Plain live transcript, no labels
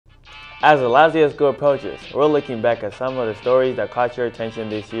As the last day of school approaches, we're looking back at some of the stories that caught your attention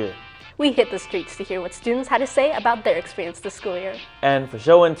this year. We hit the streets to hear what students had to say about their experience this school year. And for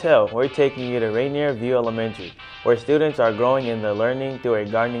show and tell, we're taking you to Rainier View Elementary, where students are growing in their learning through a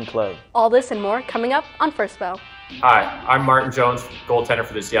gardening club. All this and more coming up on First Bell. Hi, I'm Martin Jones, goaltender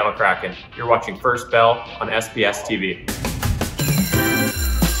for the Seattle Kraken. You're watching First Bell on SPS-TV.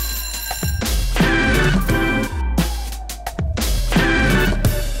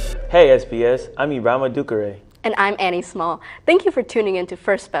 Hey SPS, I'm Ibrahima Dukare. And I'm Annie Small. Thank you for tuning in to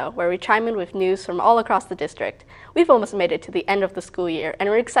First Bell, where we chime in with news from all across the district. We've almost made it to the end of the school year, and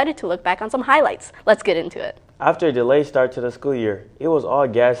we're excited to look back on some highlights. Let's get into it. After a delayed start to the school year, it was all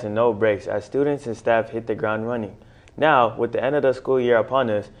gas and no brakes as students and staff hit the ground running. Now, with the end of the school year upon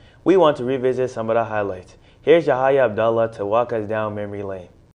us, we want to revisit some of the highlights. Here's Yahya Abdullah to walk us down memory lane.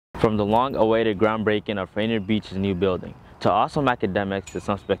 From the long-awaited groundbreaking of Rainier Beach's new building, to awesome academics, to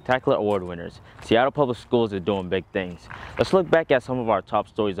some spectacular award winners, Seattle Public Schools is doing big things. Let's look back at some of our top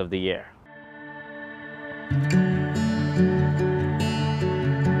stories of the year.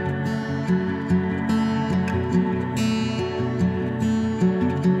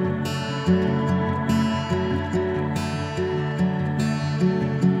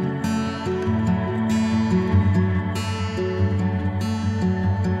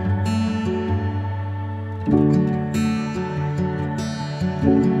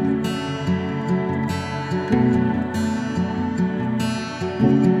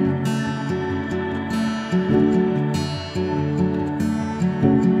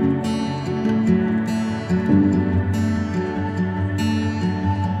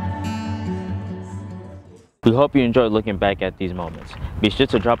 We hope you enjoyed looking back at these moments. Be sure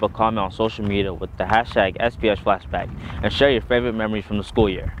to drop a comment on social media with the hashtag SPSFlashback and share your favorite memories from the school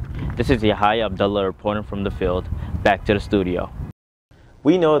year. This is Yahya Abdullah reporting from the field. Back to the studio.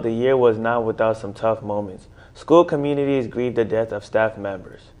 We know the year was not without some tough moments. School communities grieved the death of staff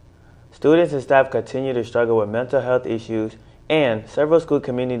members. Students and staff continue to struggle with mental health issues, and several school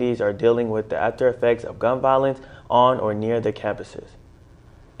communities are dealing with the after effects of gun violence on or near their campuses.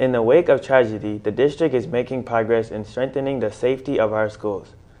 In the wake of tragedy, the district is making progress in strengthening the safety of our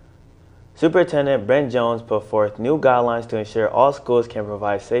schools. Superintendent Brent Jones put forth new guidelines to ensure all schools can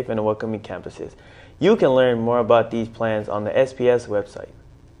provide safe and welcoming campuses. You can learn more about these plans on the SPS website.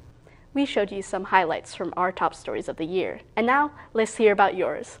 We showed you some highlights from our top stories of the year, and now let's hear about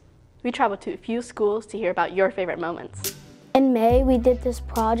yours. We traveled to a few schools to hear about your favorite moments. In May, we did this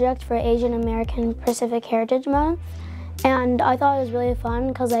project for Asian American Pacific Heritage Month. And I thought it was really fun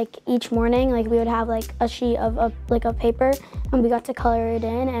because each morning we would have a sheet of paper, and we got to color it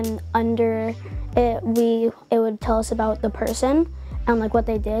in, and under it would tell us about the person and what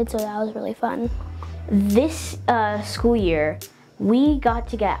they did, so that was really fun. This school year we got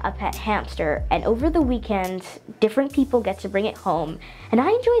to get a pet hamster, and over the weekend different people get to bring it home, and I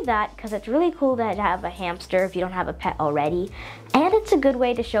enjoyed that because it's really cool to have a hamster if you don't have a pet already, and it's a good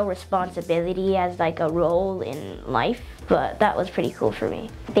way to show responsibility as a role in life. But that was pretty cool for me.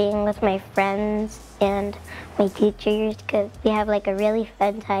 Being with my friends and my teachers, because we have a really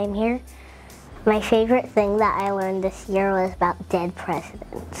fun time here. My favorite thing that I learned this year was about dead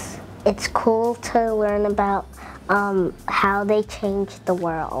presidents. It's cool to learn about how they changed the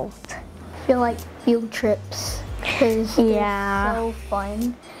world. I feel like field trips, because they're so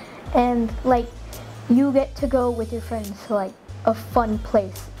fun. And you get to go with your friends to a fun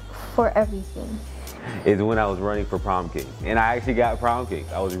place for everything. Is when I was running for prom king, and I actually got prom king.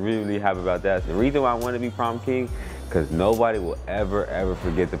 I was really happy about that. The reason why I wanted to be prom king, because nobody will ever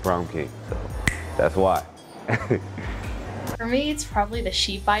forget the prom king. So that's why. For me, it's probably the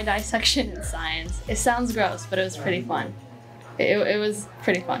sheep eye dissection in science. It sounds gross, but it was pretty fun. It was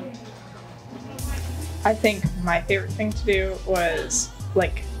pretty fun. I think my favorite thing to do was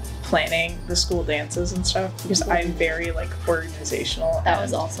planning the school dances and stuff, because I'm very organizational. That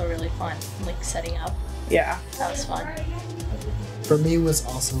was also really fun, setting up. Yeah. That was fun. For me, it was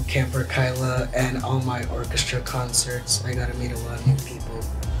also Camper Kyla, and all my orchestra concerts. I got to meet a lot of new people.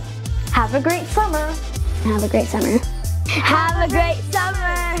 Have a great summer. Have a great summer. Have a great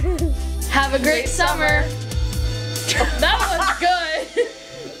summer. Have a great summer. That was good.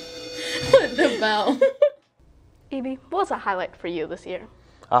 What the bell? Evie, what was a highlight for you this year?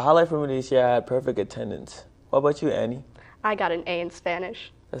 A highlight for me this year, I had perfect attendance. What about you, Annie? I got an A in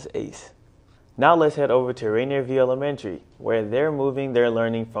Spanish. That's ace. Now let's head over to Rainier View Elementary, where they're moving their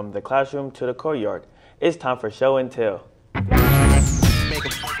learning from the classroom to the courtyard. It's time for show and tell.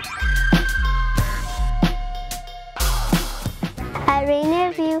 At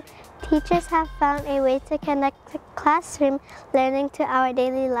Rainier View, Teachers have found a way to connect the classroom learning to our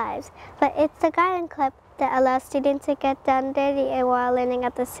daily lives, but it's the garden club that allows students to get down dirty while learning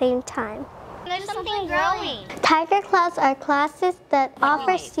at the same time. There's something growing. Tiger clubs are classes that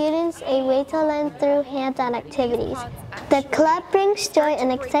offer students a way to learn through hands-on activities. The club brings joy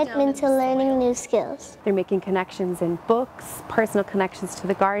and excitement to learning new skills. They're making connections in books, personal connections to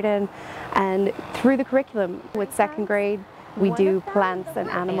the garden, and through the curriculum with second grade, we do plants and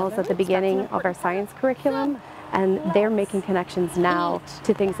animals at the beginning of our science curriculum, and they're making connections now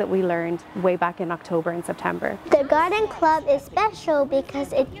to things that we learned way back in October and September. The garden club is special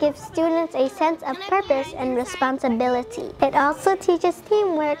because it gives students a sense of purpose and responsibility. It also teaches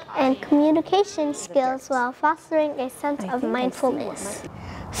teamwork and communication skills while fostering a sense of mindfulness.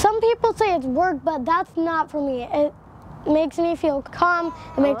 Some people say it's work, but that's not for me. It makes me feel calm,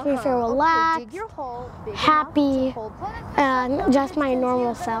 it makes me feel relaxed, happy, and just my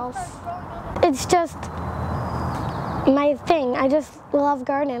normal self. It's just my thing. I just love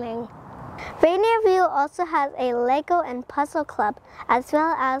gardening. Rainier View also has a Lego and puzzle club, as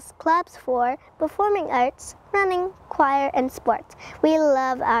well as clubs for performing arts, running, choir, and sports. We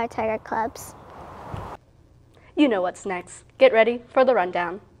love our Tiger clubs. You know what's next. Get ready for the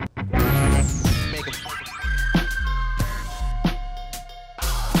rundown.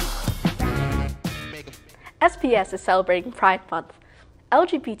 SPS is celebrating Pride Month.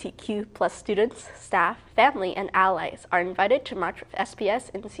 LGBTQ+ students, staff, family, and allies are invited to march with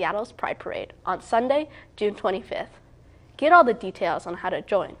SPS in Seattle's Pride Parade on Sunday, June 25th. Get all the details on how to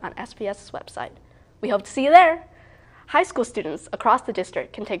join on SPS's website. We hope to see you there! High school students across the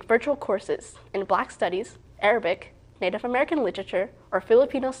district can take virtual courses in Black Studies, Arabic, Native American Literature, or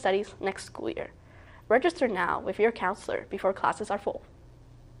Filipino Studies next school year. Register now with your counselor before classes are full.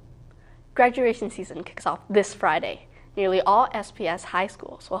 Graduation season kicks off this Friday. Nearly all SPS high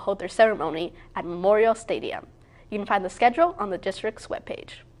schools will hold their ceremony at Memorial Stadium. You can find the schedule on the district's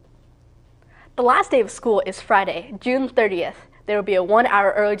webpage. The last day of school is Friday, June 30th. There will be a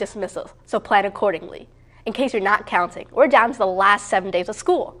 1-hour early dismissal, so plan accordingly. In case you're not counting, we're down to the last 7 days of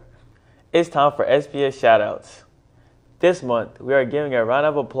school. It's time for SPS shoutouts. This month, we are giving a round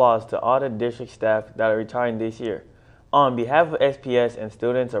of applause to all the district staff that are retiring this year. On behalf of SPS and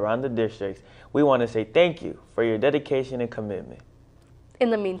students around the districts, we want to say thank you for your dedication and commitment. In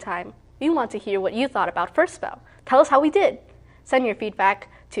the meantime, we want to hear what you thought about First Bell. Tell us how we did. Send your feedback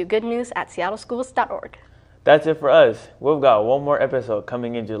to goodnews@seattleschools.org. That's it for us. We've got one more episode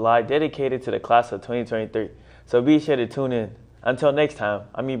coming in July dedicated to the class of 2023, so be sure to tune in. Until next time,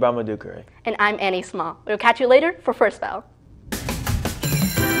 I'm Ibrahim Dukure. And I'm Annie Small. We'll catch you later for First Bell.